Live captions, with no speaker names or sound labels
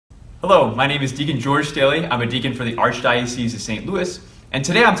Hello, my name is Deacon George Staley. I'm a deacon for the Archdiocese of St. Louis, and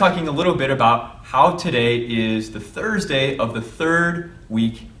today I'm talking a little bit about how today is the Thursday of the third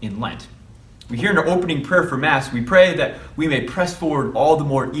week in Lent. We hear in our opening prayer for Mass, we pray that we may press forward all the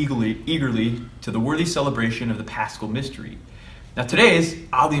more eagerly to the worthy celebration of the Paschal Mystery. Now today is,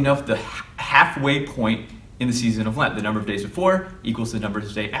 oddly enough, the halfway point in the season of Lent. The number of days before equals the number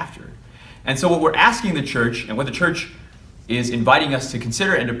of days after. And so what we're asking the church, and what the church is inviting us to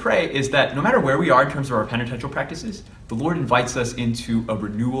consider and to pray, is that no matter where we are in terms of our penitential practices, the Lord invites us into a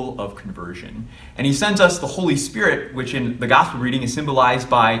renewal of conversion. And he sends us the Holy Spirit, which in the gospel reading is symbolized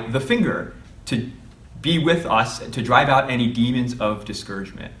by the finger, to be with us, to drive out any demons of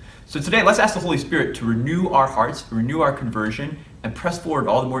discouragement. So today, let's ask the Holy Spirit to renew our hearts, renew our conversion, and press forward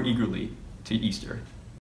all the more eagerly to Easter.